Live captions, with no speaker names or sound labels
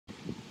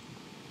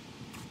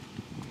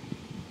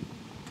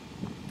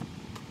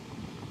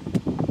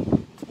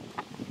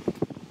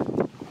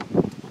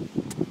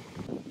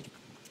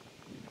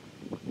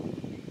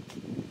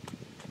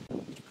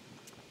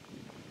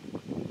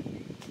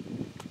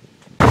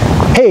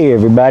Hey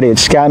everybody,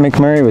 it's Scott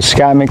McMurray with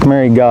Scott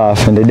McMurray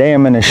Golf, and today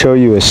I'm going to show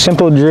you a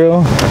simple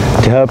drill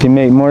to help you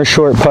make more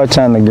short putts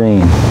on the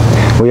green.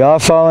 We all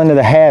fall into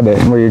the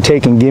habit where you're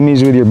taking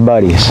gimmies with your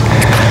buddies.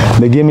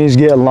 The gimmies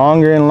get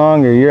longer and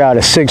longer. You're out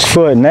of 6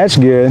 foot, and that's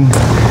good.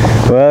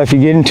 Well, if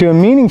you get into a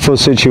meaningful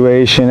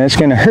situation, it's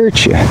going to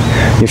hurt you.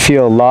 You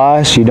feel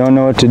lost, you don't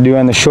know what to do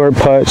on the short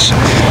putts,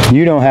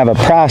 you don't have a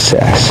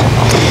process.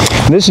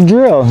 This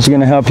drill is going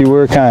to help you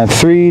work on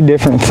 3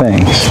 different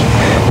things.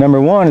 Number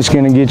 1, it's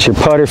going to get your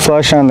putter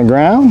flush on the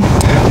ground.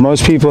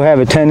 Most people have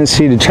a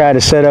tendency to try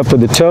to set up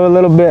with the toe a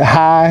little bit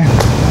high.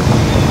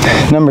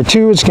 Number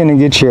 2, it's going to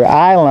get your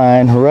eye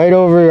line right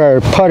over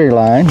our putter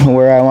line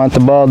where I want the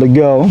ball to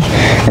go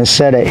and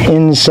set it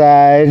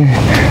inside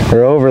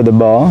or over the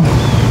ball.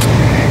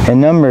 And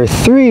number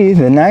 3,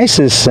 the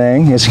nicest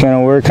thing, it's going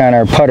to work on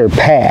our putter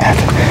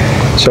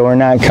path. So we're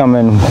not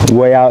coming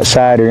way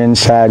outside or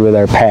inside with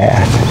our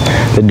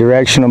path. The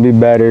direction will be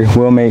better.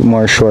 We'll make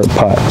more short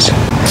putts.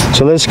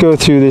 So let's go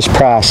through this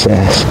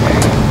process.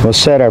 We'll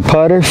set our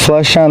putter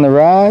flush on the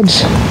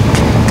rods.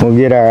 We'll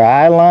get our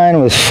eye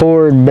line with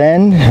forward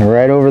bend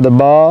right over the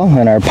ball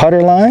and our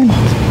putter line.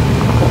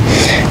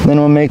 Then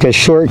we'll make a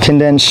short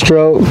condensed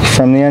stroke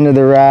from the end of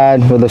the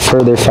rod with a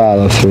further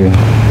follow through.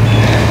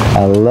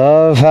 I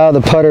love how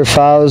the putter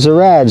follows the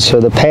rod so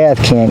the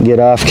path can't get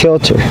off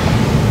kilter.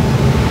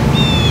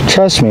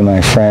 Trust me,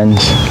 my friends,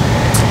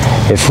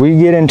 if we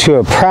get into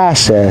a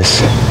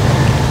process,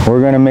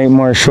 we're going to make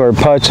more short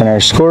putts and our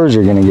scores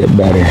are going to get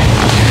better.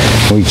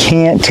 We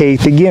can't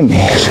take the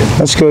gimmies.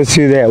 Let's go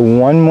through that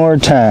one more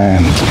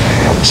time.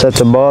 Set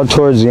the ball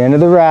towards the end of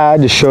the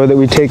rod to show that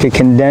we take a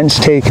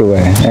condensed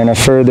takeaway and a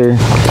further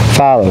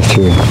follow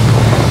through.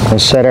 We'll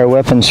set our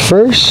weapons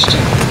first.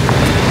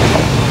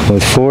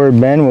 With forward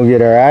bend, we'll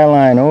get our eye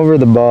line over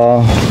the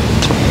ball.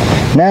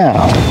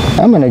 Now,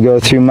 I'm going to go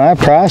through my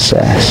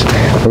process.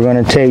 We're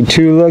going to take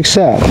 2 looks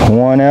up,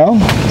 1 L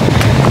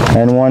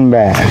and 1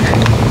 back.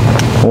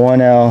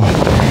 1 L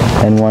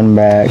and 1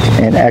 back,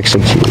 and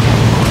execute.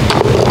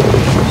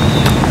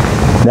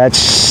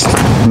 That's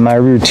my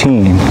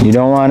routine. You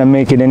don't want to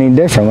make it any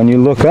different. When you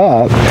look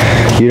up,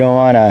 you don't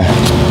want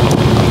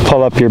to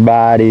pull up your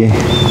body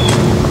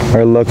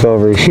or look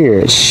over here.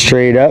 It's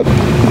straight up,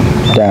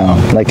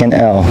 down, like an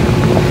L,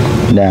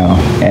 down,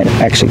 and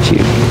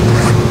execute.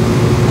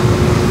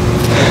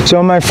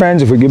 So my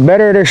friends, if we get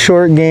better at our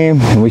short game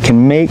and we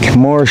can make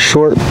more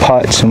short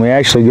putts and we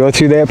actually go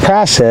through that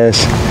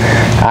process,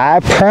 I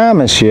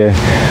promise you,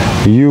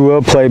 you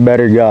will play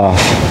better golf.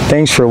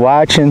 Thanks for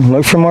watching.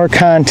 Look for more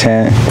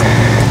content,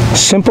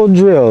 simple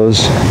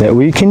drills that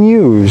we can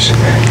use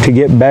to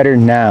get better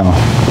now.